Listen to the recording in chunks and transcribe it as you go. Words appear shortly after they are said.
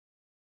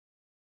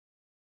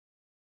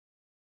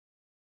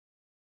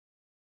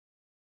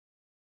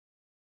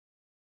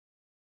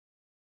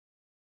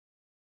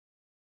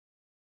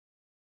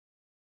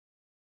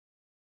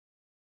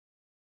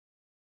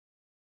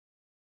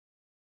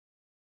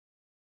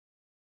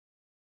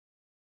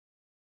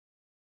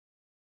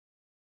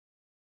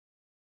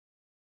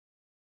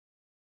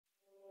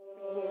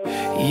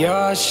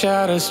Your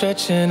shadow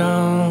stretching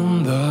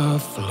on the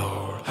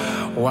floor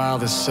while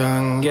the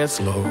sun gets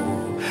low.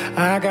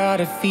 I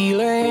got a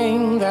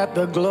feeling that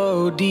the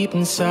glow deep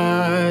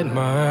inside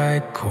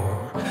my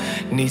core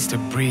needs to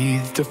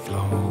breathe to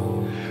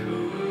flow.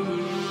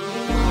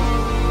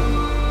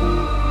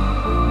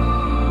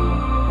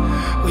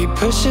 We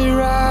push it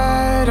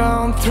right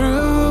on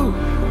through.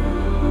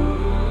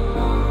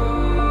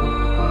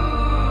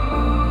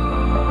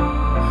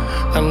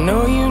 I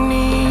know you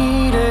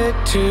need it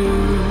too,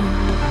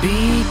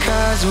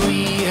 because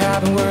we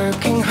have been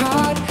working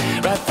hard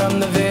right from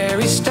the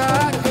very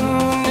start. Who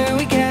knew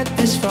we'd get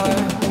this far?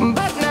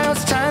 But now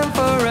it's time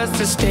for us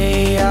to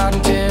stay out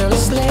until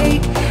it's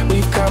late.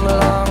 We've come a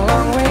long,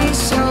 long way,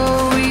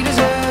 so we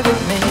deserve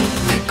it,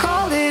 mate.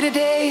 Call it a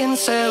day and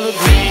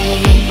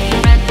celebrate.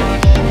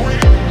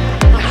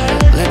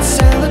 Let's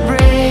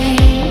celebrate.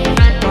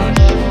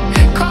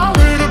 Call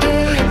it a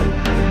day.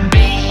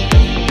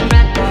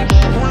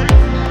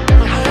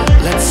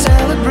 Let's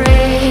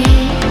celebrate.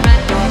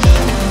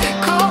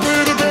 Call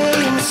it a day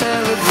and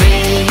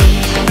celebrate.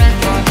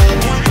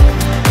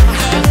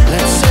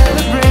 Let's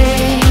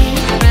celebrate.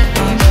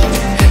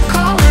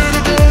 Call it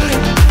a day.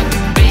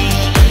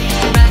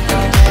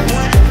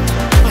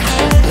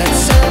 Let's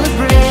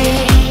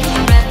celebrate.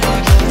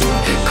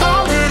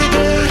 Call it a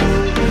day.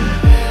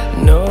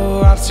 No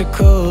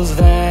obstacles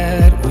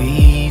that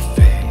we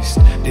faced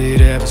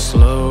did ever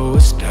slow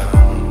us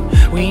down.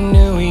 We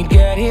knew we'd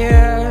get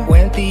here,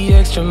 went the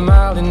extra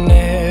mile in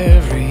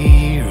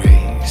every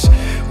race.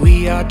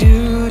 We are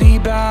duty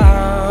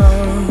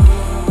bound.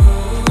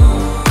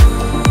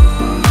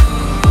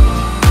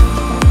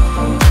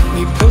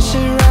 We push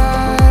it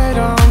right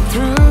on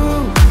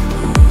through.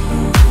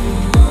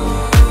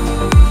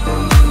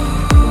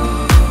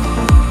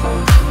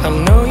 I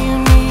know you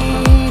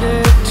need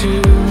it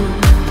too,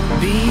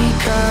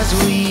 because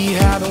we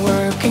have been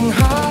working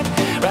hard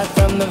right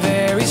from the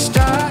very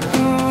start.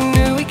 Who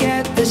knew we'd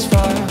get this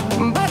far?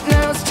 But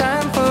now it's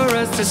time for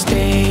us to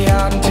stay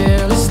out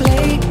until it's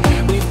late.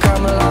 We've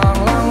come a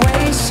long, long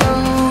way, so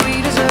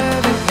we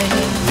deserve it,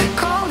 mate.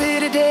 Call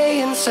it a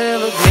day and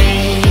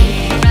celebrate.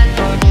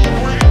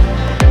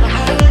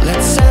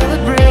 Let's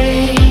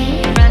celebrate.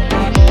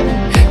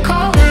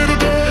 Call it a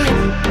day.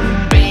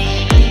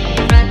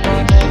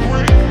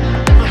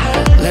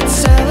 Let's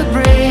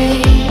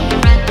celebrate.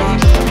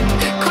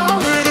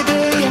 Call it a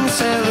day and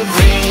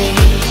celebrate.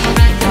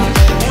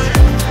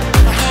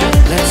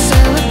 Let's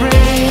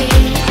celebrate.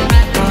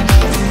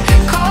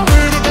 Call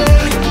it a day.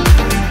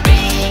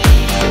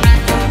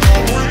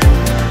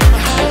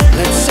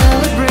 Let's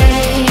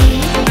celebrate.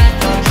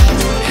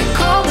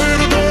 Call it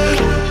a day.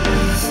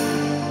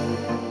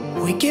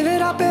 We give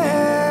it our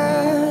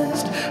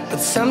best, but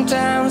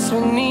sometimes we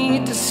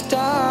need to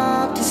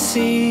stop to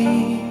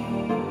see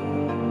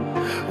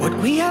what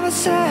we have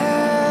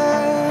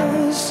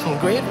assessed. I'm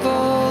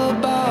grateful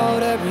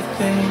about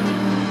everything,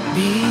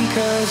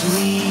 because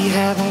we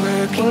have been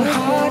working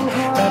hard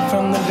right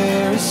from the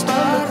very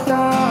start. Who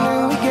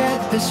knew we'd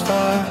get this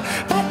far?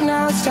 But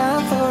now it's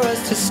time for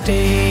us to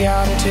stay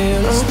out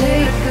until it's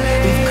late.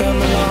 We've come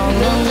a long,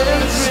 long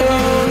way, so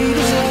we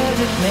deserve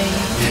it, mate.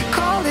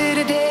 Call it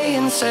a day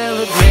and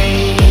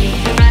celebrate.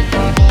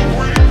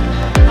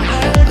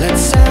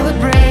 Let's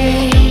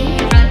celebrate.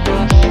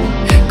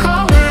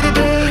 Call it a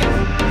day.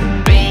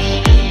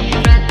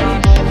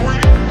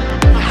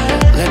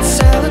 Let's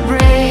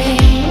celebrate.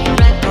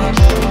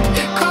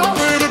 Call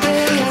it a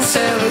day and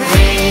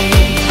celebrate.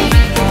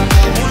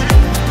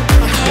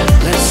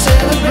 Let's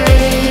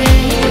celebrate.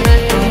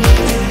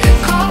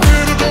 Call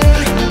it a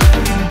day.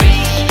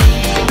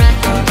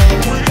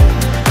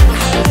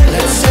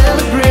 Let's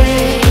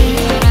celebrate.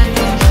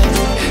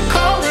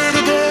 Call it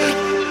a day.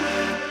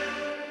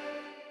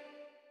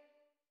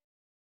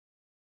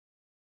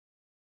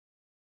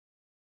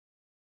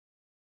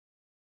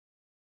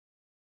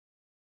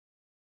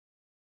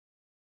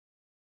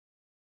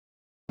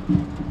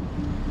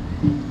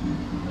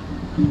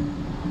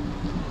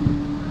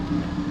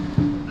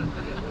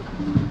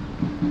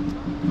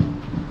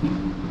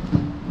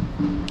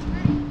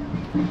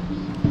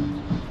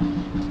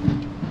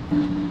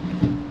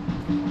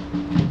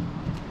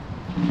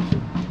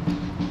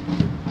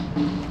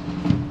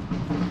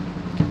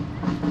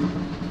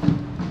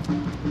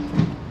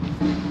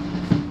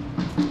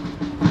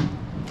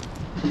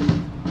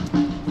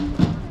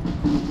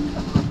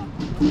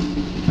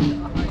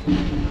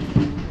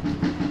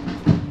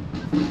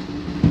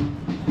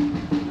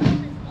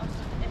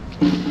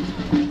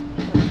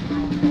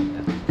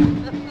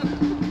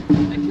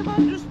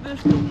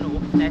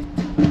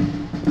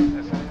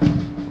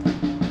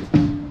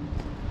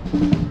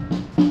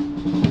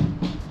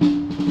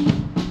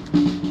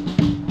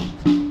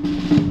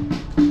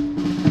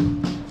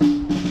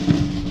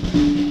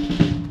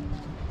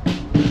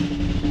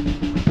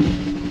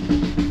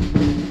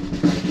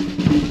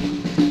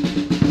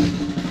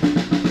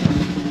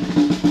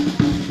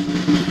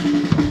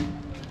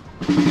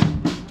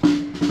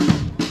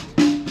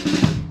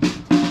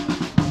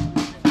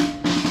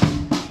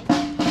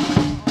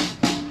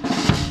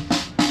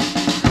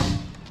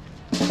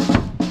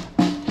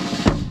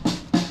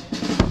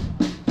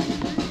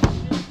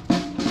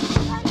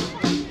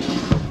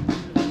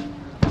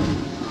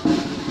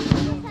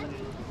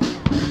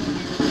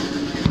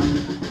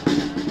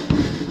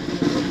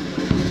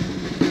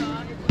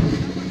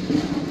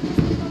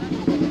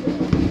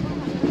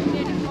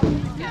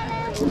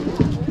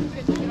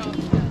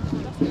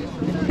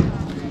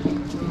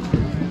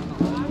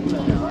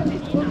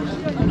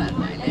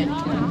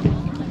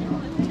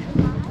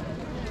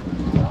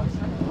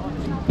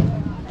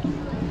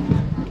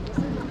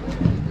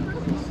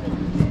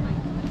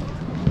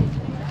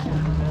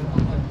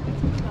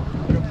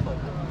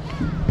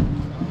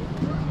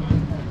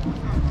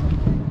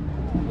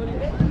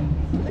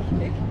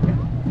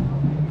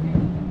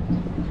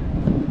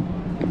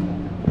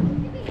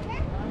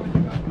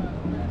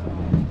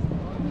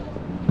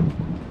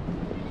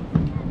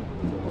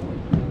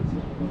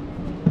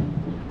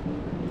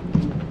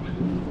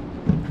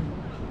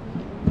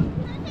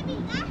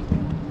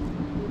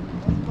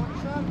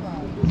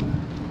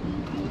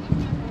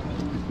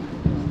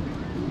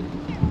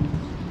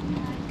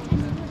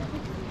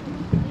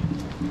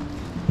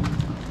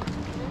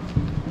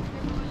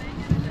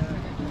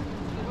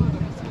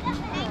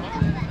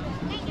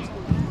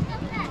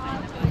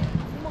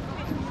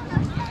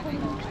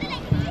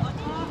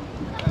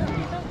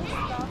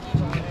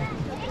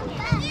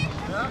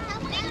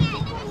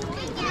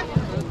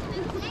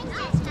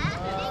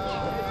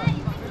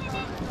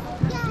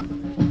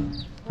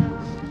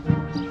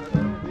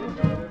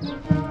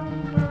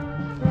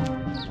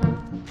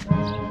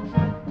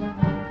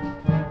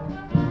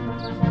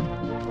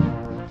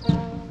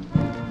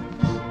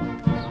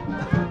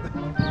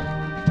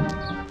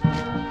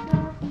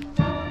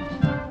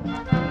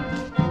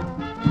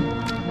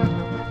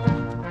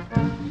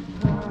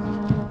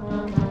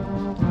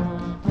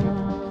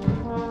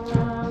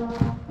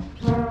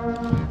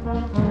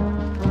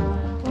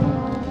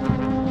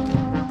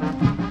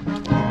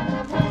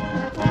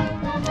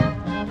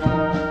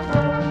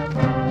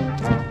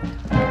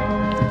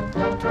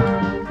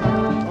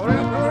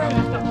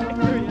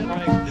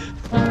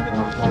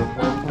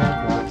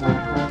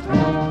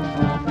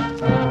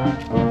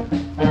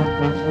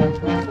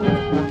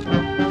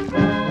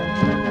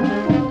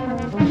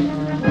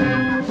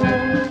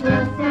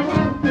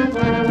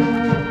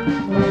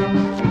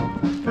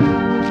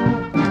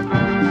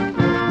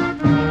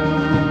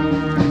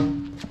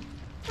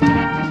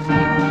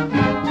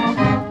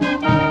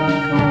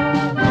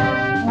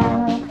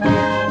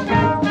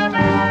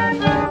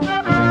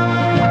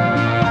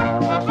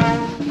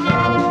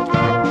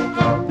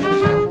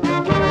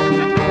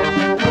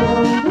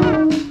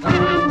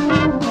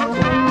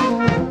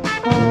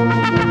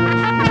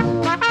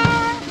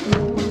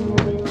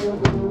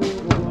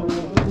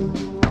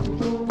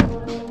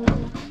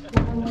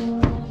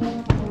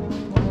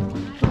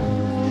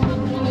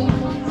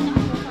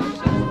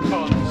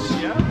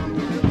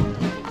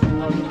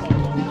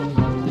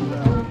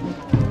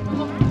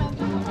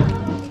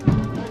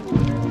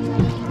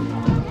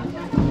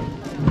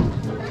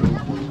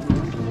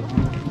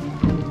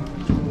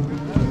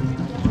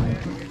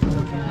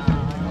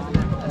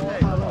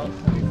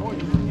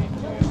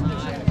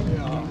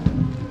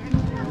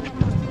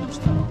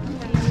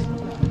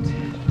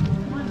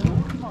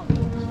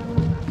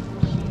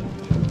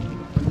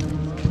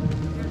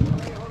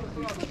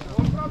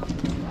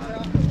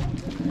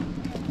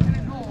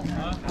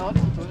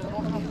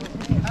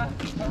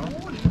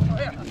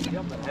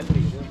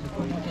 Ja.